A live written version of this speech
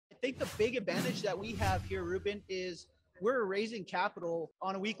think the big advantage that we have here, Ruben, is we're raising capital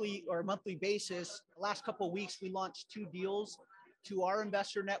on a weekly or monthly basis. The last couple of weeks, we launched 2 deals to our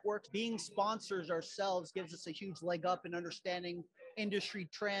investor network. Being sponsors ourselves gives us a huge leg up in understanding industry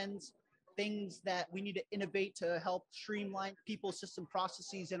trends, things that we need to innovate to help streamline people, system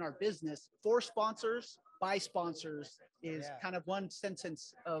processes in our business. For sponsors, by sponsors is kind of one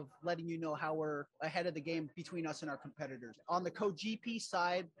sentence of letting you know how we're ahead of the game between us and our competitors. On the co-GP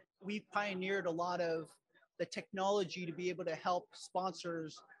side, we pioneered a lot of the technology to be able to help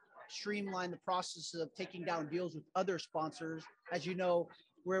sponsors streamline the process of taking down deals with other sponsors. As you know,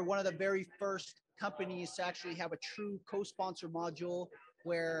 we're one of the very first companies to actually have a true co-sponsor module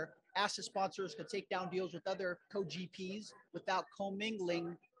where asset sponsors could take down deals with other co-GPs without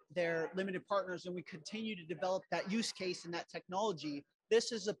commingling their limited partners. And we continue to develop that use case and that technology.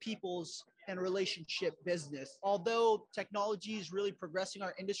 This is a people's and relationship business. Although technology is really progressing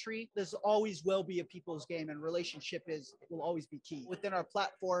our industry, this always will be a people's game, and relationship will always be key. Within our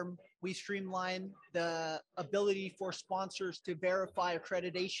platform, we streamline the ability for sponsors to verify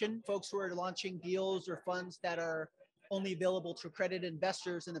accreditation. Folks who are launching deals or funds that are only available to accredited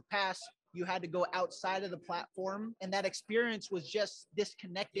investors in the past, you had to go outside of the platform, and that experience was just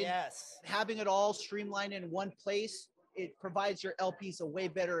disconnected. Yes. Having it all streamlined in one place, it provides your LPs a way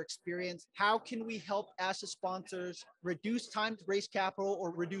better experience. How can we help asset sponsors reduce time to raise capital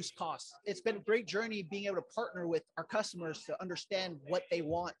or reduce costs? It's been a great journey being able to partner with our customers to understand what they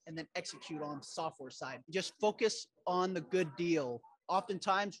want and then execute on the software side. Just focus on the good deal.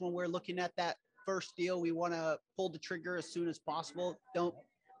 Oftentimes when we're looking at that first deal, we want to pull the trigger as soon as possible. Don't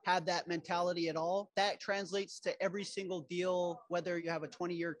have that mentality at all. That translates to every single deal, whether you have a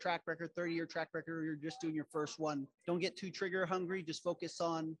 20-year track record, 30-year track record, or you're just doing your first one. Don't get too trigger hungry. Just focus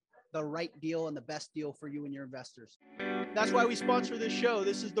on the right deal and the best deal for you and your investors. That's why we sponsor this show.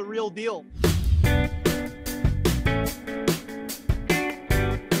 This is the real deal.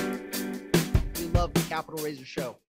 We love the Capital Raiser Show.